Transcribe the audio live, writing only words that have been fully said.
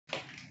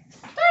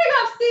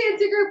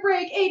group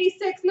break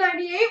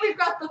 86.98. We've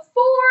got the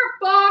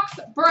 4-box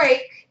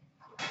break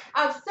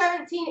of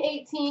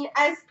 1718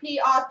 SP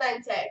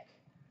Authentic.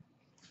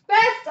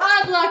 Best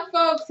of luck,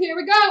 folks. Here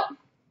we go.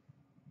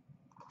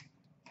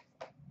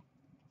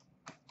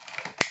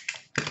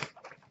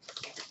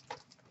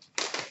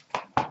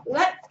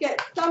 Let's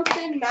get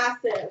something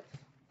massive.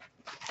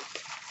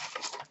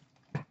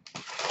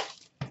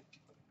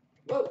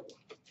 Whoa.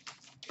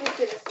 I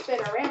did a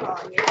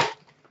spinorama on you.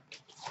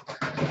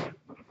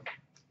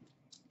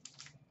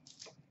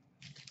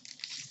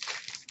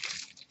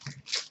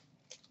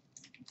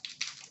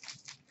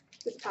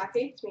 This pack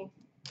hates me.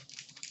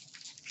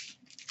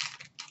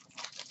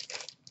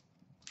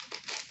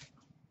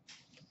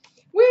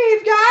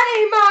 We've got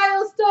a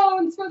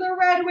milestones for the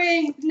Red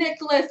Wings,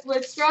 Nicholas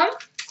Lidstrom.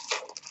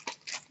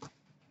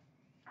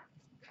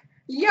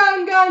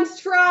 Young Guns,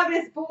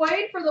 Travis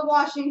Boyd for the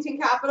Washington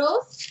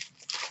Capitals.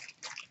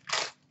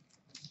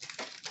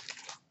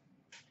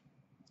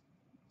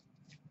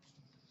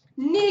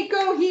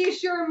 Nico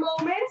Hischier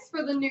moments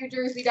for the New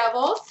Jersey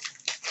Devils.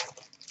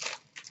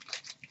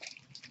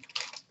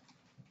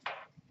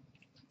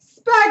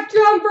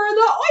 Spectrum for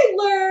the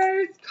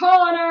Oilers,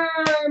 Connor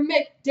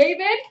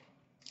McDavid.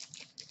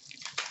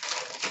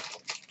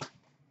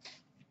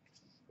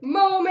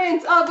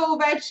 Moments of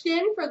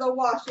Ovechkin for the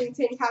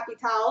Washington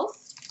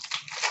Capitals.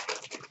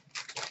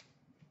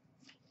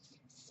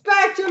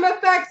 Spectrum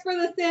effects for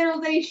the San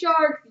Jose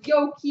Sharks,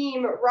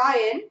 Joakim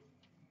Ryan.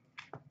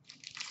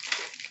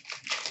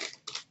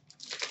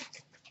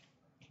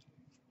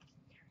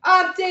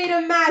 Update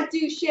of Matt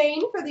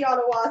Duchene for the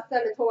Ottawa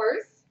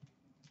Senators.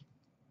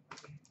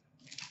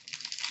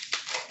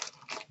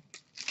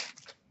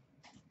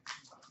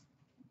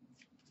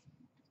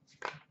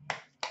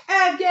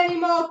 Evgeny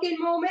Malkin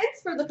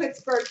moments for the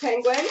Pittsburgh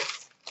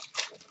Penguins.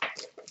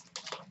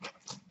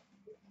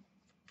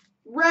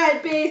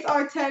 Red base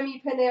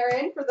Artemi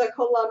Panarin for the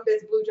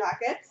Columbus Blue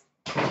Jackets.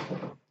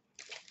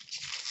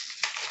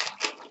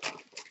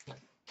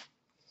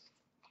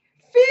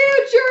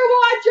 Future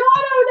Watch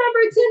Auto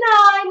number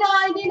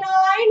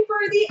 /999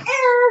 for the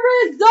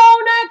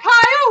Arizona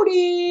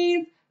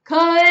Coyotes,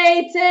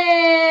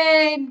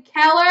 Clayton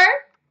Keller.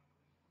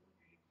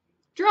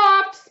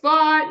 Dropped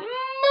spot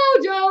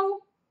mojo.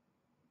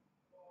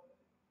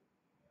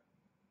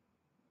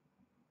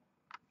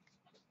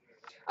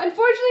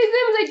 Unfortunately,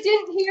 Sims, I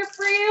didn't hear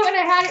for you and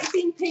I hadn't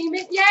seen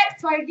payment yet,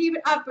 so I gave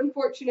it up,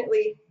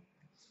 unfortunately.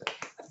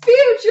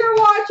 Future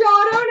Watch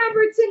Auto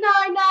number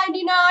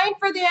 /999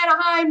 for the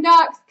Anaheim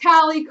Ducks,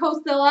 Callie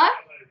Kosilla.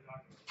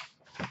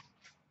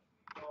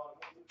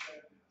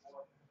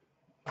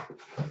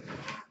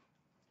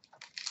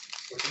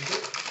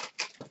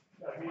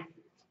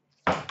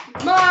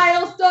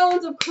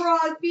 Milestones of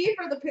Crosby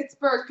for the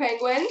Pittsburgh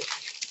Penguins.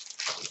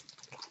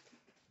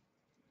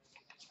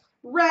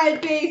 Red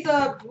base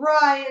of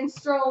Brian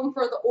Strome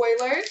for the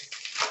Oilers.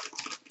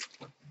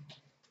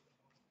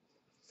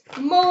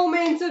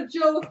 Moments of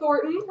Joe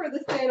Thornton for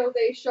the San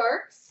Jose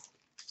Sharks.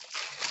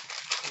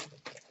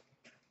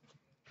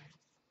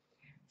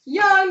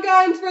 Young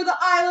Guns for the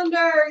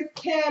Islanders,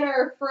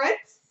 Tanner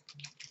Fritz.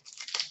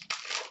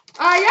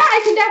 Yeah,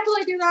 I can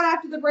definitely do that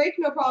after the break,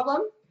 no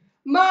problem.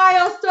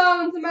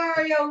 Milestones,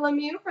 Mario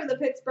Lemieux for the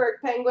Pittsburgh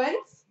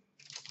Penguins.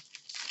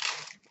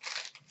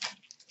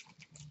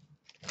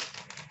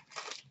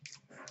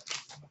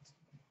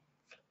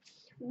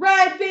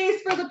 Red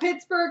base for the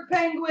Pittsburgh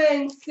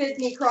Penguins,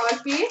 Sidney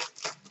Crosby.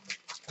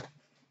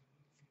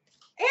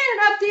 And an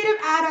update of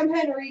Adam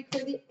Henrique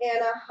for the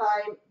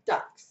Anaheim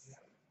Ducks.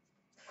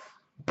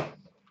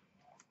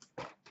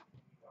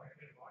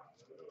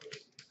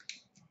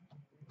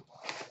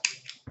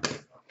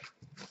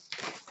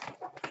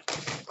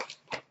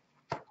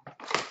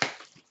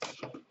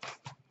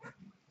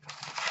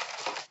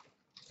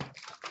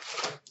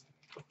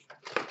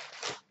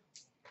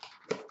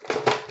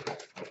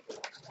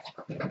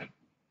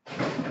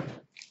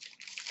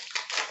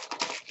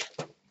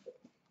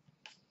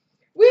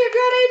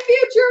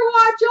 Future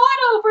Watch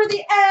Auto for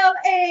the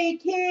LA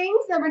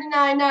Kings, number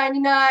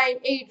 /999,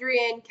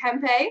 Adrian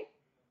Kempe.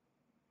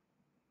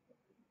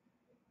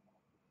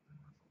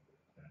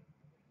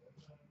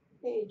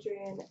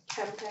 Adrian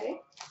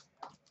Kempe.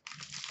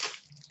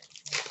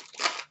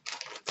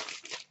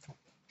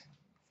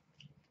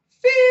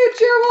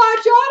 Future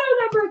Watch Auto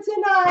number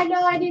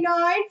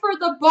 /999 for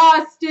the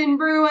Boston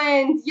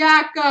Bruins,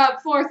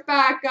 Jakob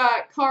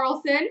Forsbacka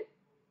Carlson.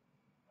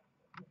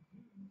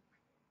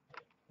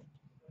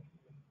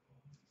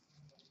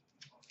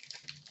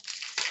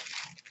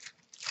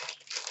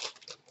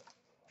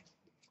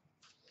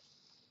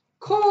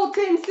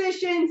 Colton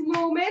Sissons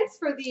moments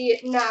for the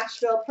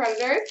Nashville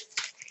Predators.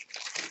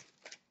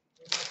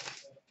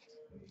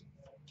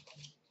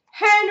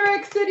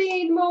 Henrik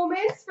Sedin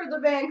moments for the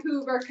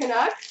Vancouver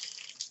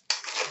Canucks.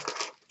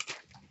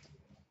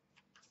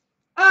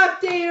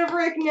 Update of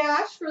Rick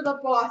Nash for the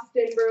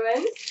Boston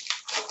Bruins.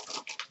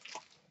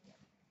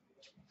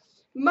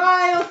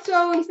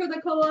 Milestones for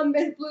the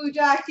Columbus Blue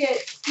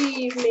Jackets,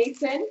 Steve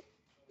Mason.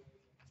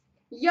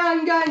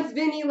 Young Guns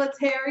Vinny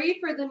Lettieri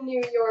for the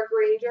New York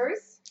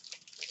Rangers.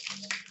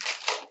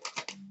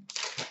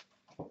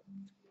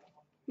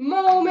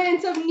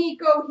 Moments of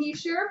Nico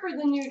Hischier for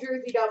the New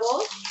Jersey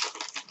Devils.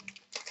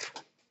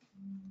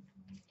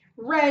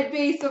 Red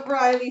base of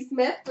Riley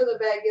Smith for the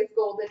Vegas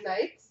Golden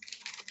Knights.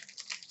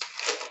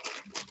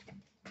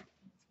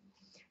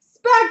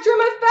 Spectrum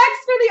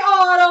Effects for the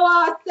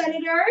Ottawa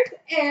Senators,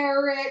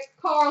 Erik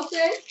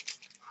Karlsson.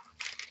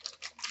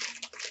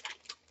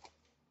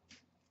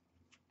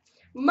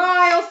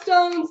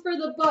 Milestones for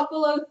the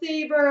Buffalo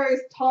Sabres,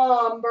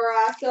 Tom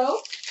Barrasso.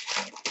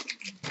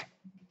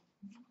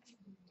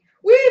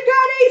 We've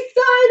got a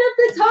sign of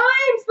the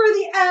times for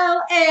the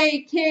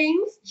LA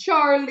Kings,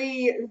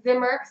 Charlie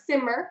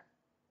Simmer.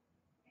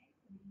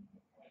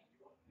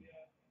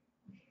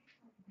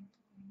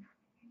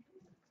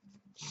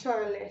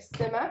 Charlie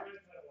Simmer.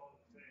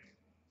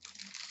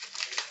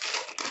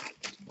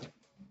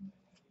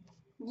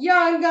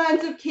 Young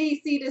Guns of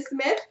Casey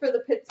DeSmith for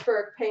the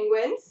Pittsburgh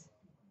Penguins.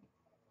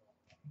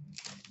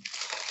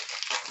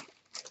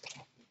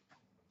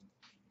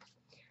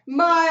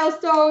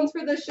 Milestones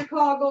for the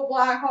Chicago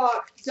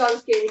Blackhawks,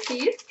 Duncan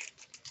Keith.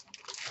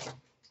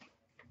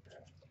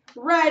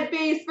 Red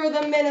base for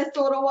the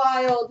Minnesota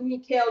Wild,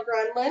 Mikael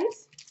Granlund.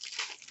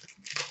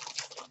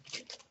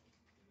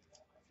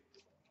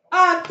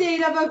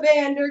 Update of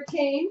Evander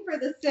Kane for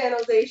the San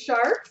Jose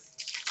Sharks.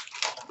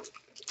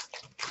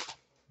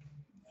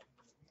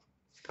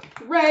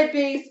 Red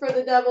base for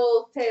the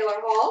Devils,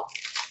 Taylor Hall.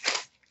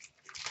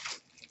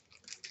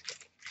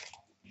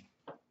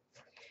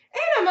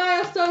 And a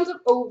milestones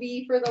of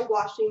Ovi for the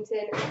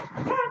Washington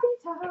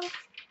Capitals.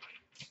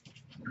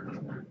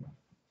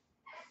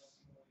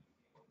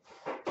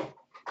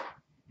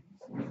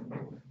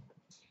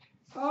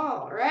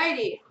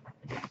 Alrighty.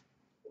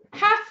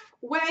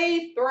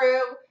 Halfway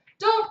through.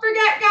 Don't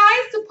forget,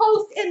 guys, to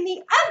post in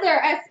the other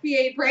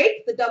SBA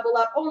break. The double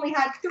up only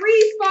had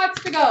 3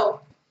 spots to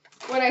go.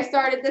 When I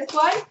started this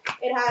one,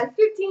 it has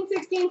 15,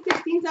 16,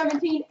 16,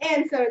 17,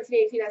 and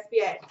 17, 18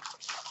 SBA.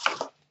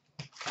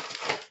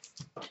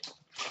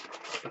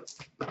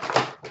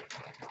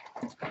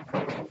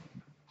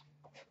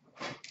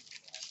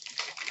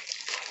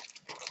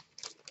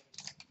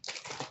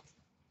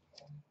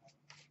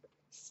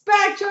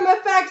 Spectrum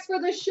Effects for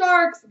the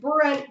Sharks,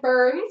 Brent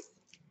Burns.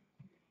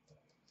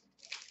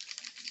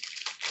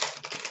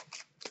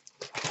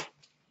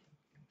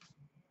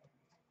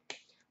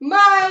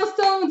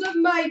 Milestones of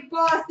Mike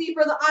Bossy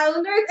for the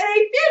Islanders, and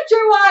a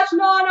Future Watch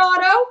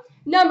non-auto,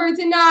 numbered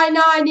to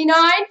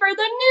 $9.99 for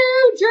the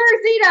New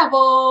Jersey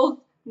Devils,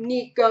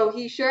 Nico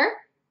Hischier.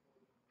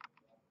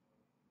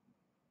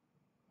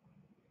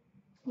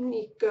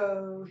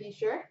 Nico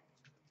Hischier.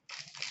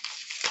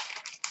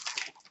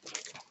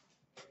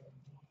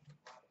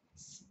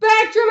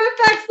 Spectrum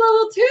Effects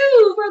Level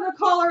 2 for the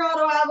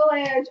Colorado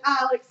Avalanche,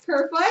 Alex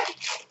Kerfoot.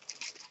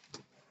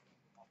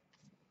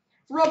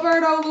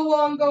 Roberto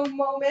Luongo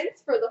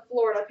moments for the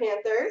Florida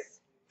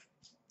Panthers.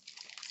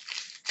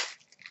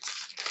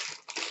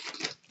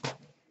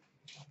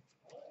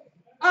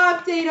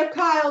 Update of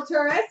Kyle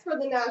Turris for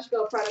the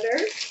Nashville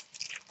Predators.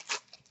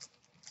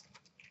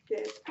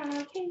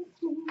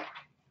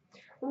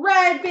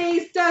 Red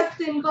base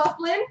Dustin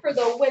Byfuglien for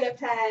the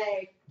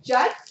Winnipeg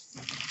Jets.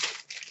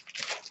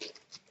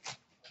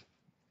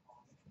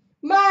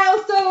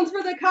 Milestones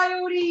for the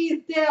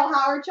Coyotes, Dale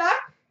Hawerchuk.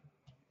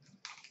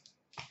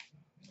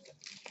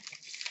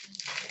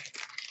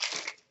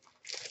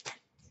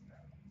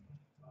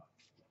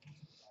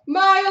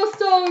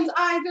 Milestones,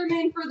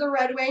 Yzerman for the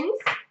Red Wings.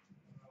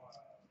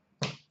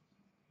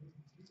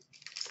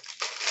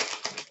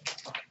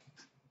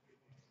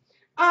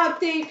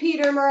 Update,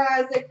 Peter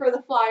Mrazek for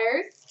the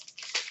Flyers.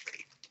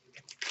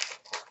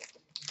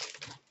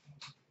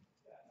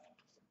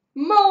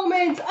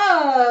 Moments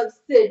of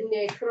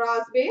Sidney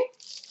Crosby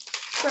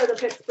for the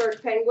Pittsburgh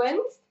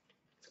Penguins.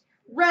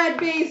 Red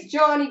base,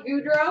 Johnny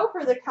Gaudreau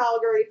for the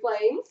Calgary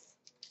Flames.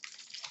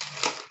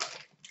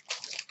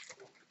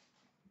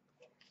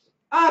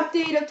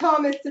 Update of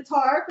Thomas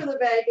Tatar for the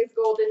Vegas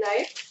Golden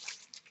Knights.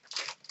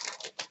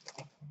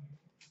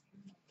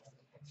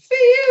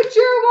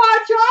 Future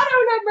Watch Auto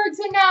number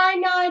to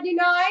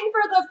 $9.99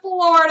 for the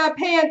Florida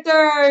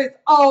Panthers,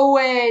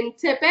 Owen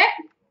Tippett.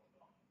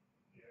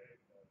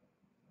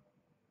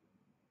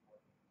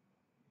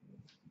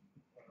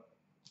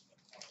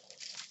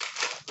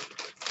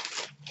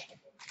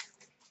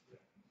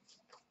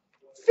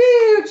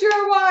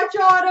 Future Watch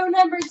Auto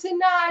number to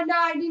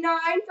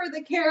 $9.99 for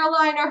the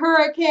Carolina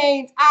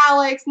Hurricanes,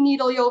 Alex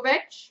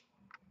Nedeljkovic.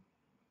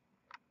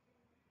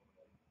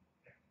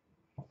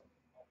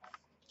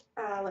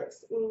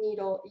 Alex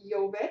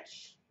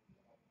Nedeljkovic.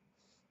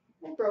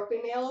 And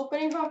broken nail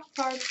opening hockey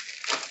cards.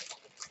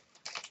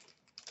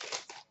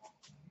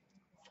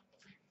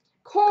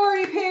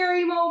 Corey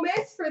Perry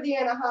moments for the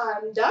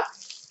Anaheim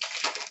Ducks.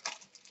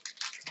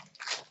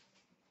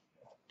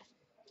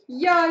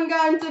 Young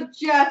Guns of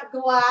Jeff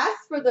Glass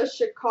for the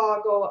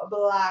Chicago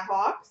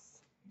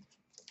Blackhawks.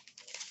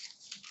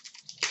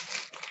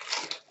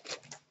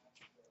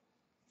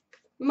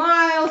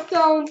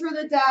 Milestones for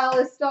the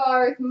Dallas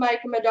Stars,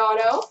 Mike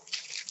Modano.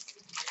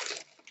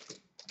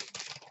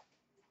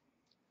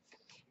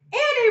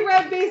 And a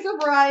red base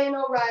of Ryan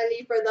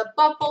O'Reilly for the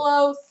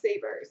Buffalo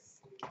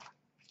Sabres.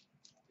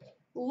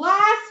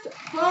 Last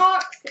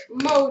box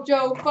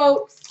mojo,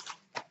 folks.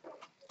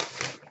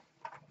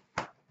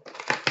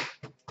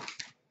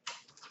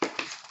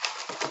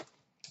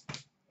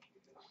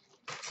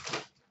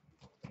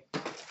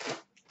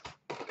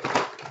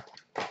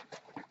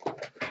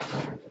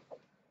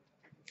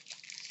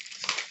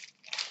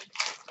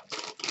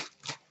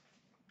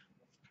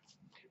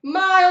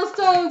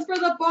 Milestones for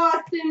the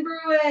Boston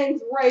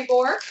Bruins, Ray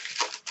Bourque.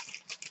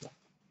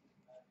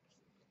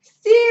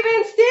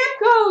 Steven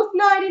Stamkos,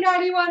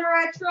 90/91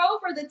 retro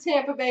for the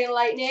Tampa Bay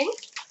Lightning.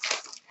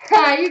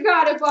 You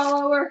got it,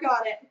 Bolo. Work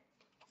on it.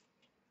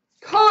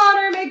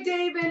 Connor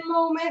McDavid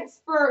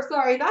moments for,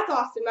 sorry, that's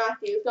Austin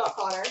Matthews, not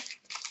Connor.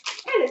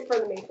 And it's for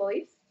the Maple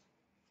Leafs.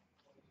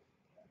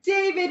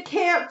 David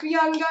Kampf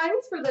Young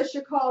Guns for the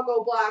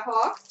Chicago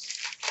Blackhawks.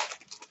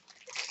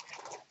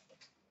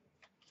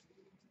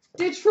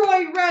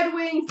 Detroit Red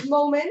Wings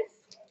moments.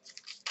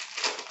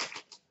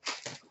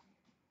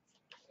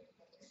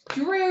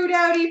 Drew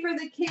Doughty for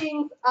the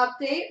Kings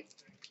update.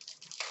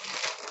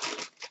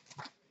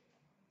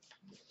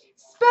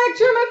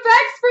 Spectrum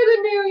Effects for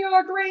the New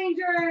York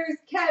Rangers,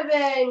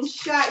 Kevin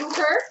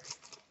Shattenkirk.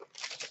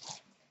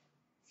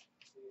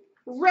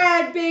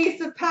 Red base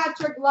of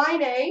Patrick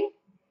Laine.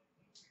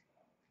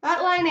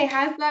 That Laine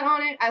has that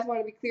on it. I just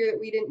want to be clear that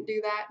we didn't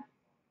do that.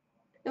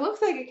 It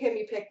looks like it can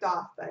be picked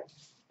off, but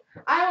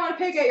I don't want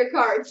to pick at your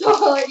cards, so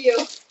I'll let you.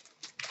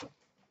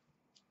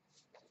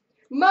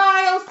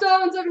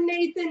 Milestones of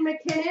Nathan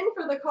McKinnon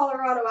for the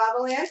Colorado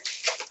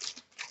Avalanche.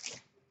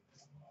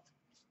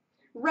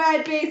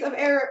 Red base of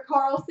Erik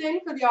Karlsson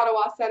for the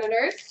Ottawa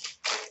Senators.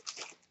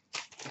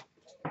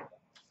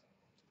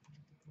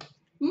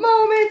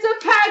 Moments of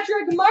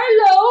Patrick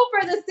Marleau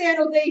for the San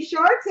Jose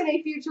Sharks and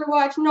a Future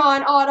Watch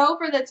non-auto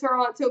for the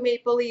Toronto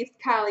Maple Leafs,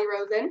 Callie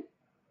Rosen.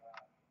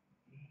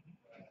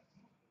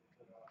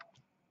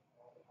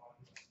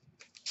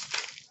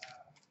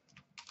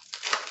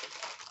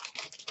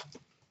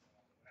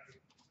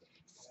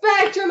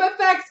 Spectrum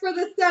Effects for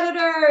the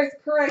Senators,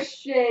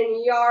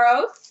 Christian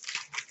Jaros.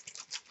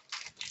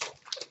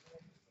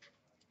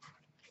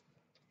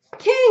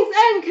 Kings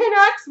and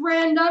Canucks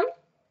random.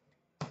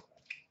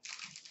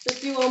 The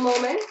dual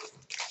moments.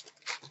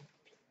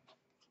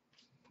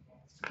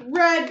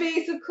 Red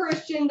base of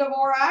Christian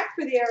Dvorak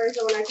for the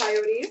Arizona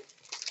Coyotes.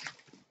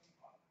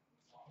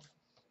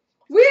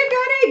 We've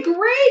got a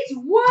great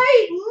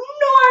white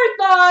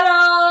North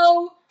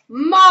auto,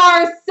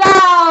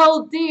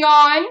 Marcel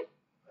Dion.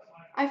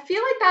 I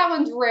feel like that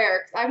one's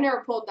rare because I've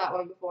never pulled that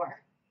one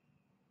before.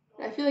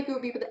 I feel like it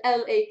would be for the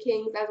LA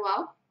Kings as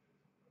well.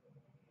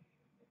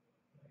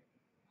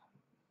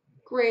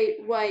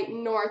 Great white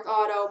North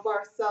auto,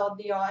 Marcel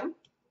Dion.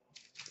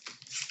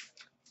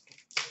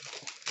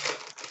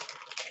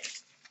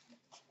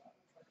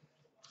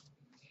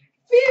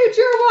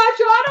 Future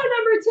Watch auto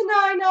number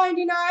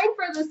 /999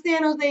 for the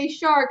San Jose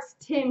Sharks,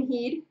 Tim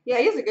Heed. Yeah,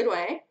 he has a good one,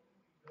 eh?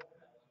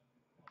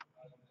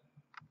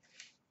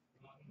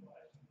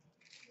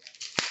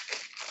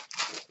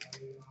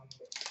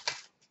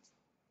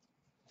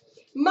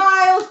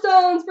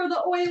 Milestones for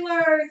the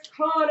Oilers,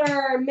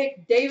 Connor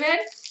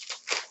McDavid.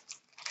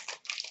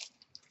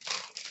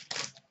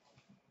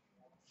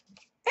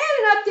 And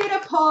an update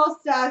of Paul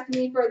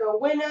Stastny for the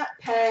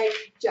Winnipeg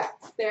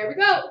Jets. There we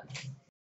go.